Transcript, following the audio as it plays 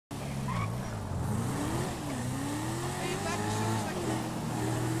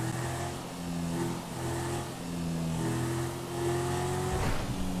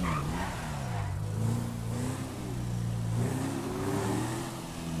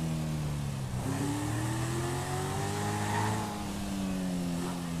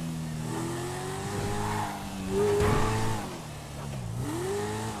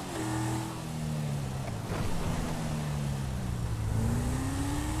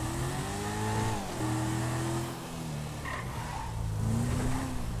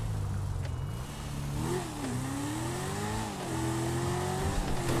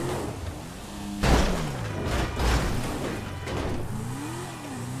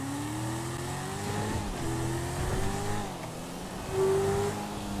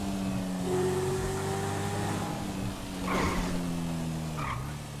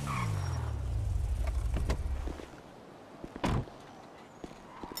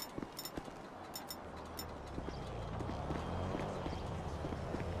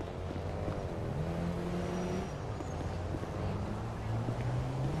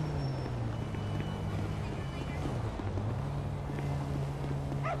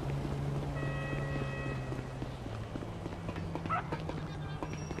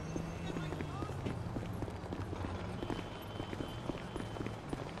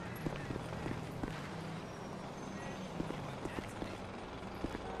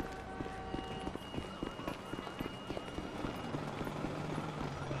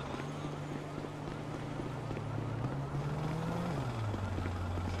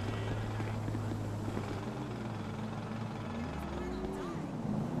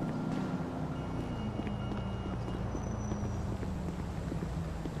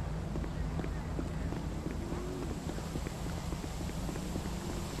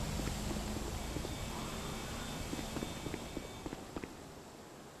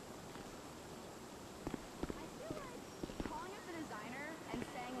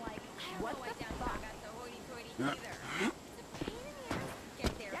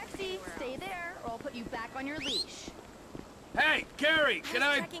Dexie, stay there, or I'll put you back on your leash. Hey, Kerry, can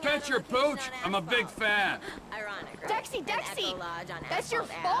I pet your pooch? I'm a big fan. Ironic, right? Dexie! That's your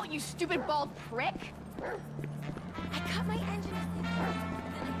fault, you stupid bald prick! I cut my engine.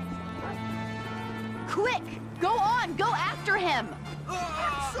 Quick! Go on! Go after him!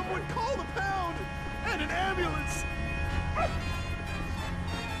 Someone call the pound! And an ambulance!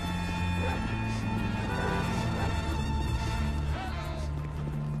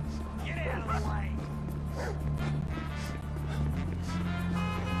 Get out of the way!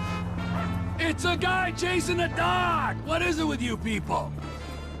 It's a guy chasing a dog! What is it with you people?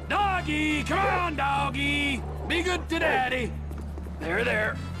 Doggy! Come on, doggy! Be good to daddy!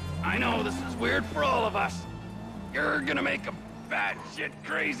 There. I know this is weird for all of us. You're gonna make a batshit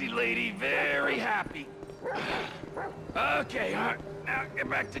crazy lady very happy. Okay, now get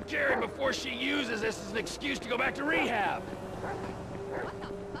back to Kerry before she uses this as an excuse to go back to rehab. What the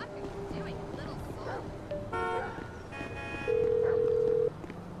fuck are you doing, little soul?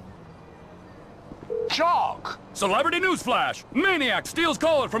 Jock! Celebrity newsflash! Maniac steals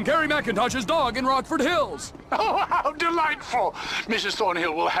collar from Kerry McIntosh's dog in Rockford Hills. Oh, how delightful! Mrs.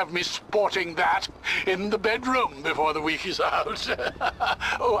 Thornhill will have me sporting that in the bedroom before the week is out.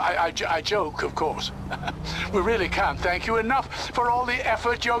 Oh, I joke, of course. We really can't thank you enough for all the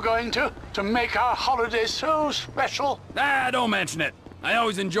effort you're going to make our holiday so special. Ah, don't mention it. I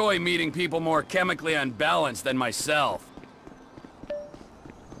always enjoy meeting people more chemically unbalanced than myself.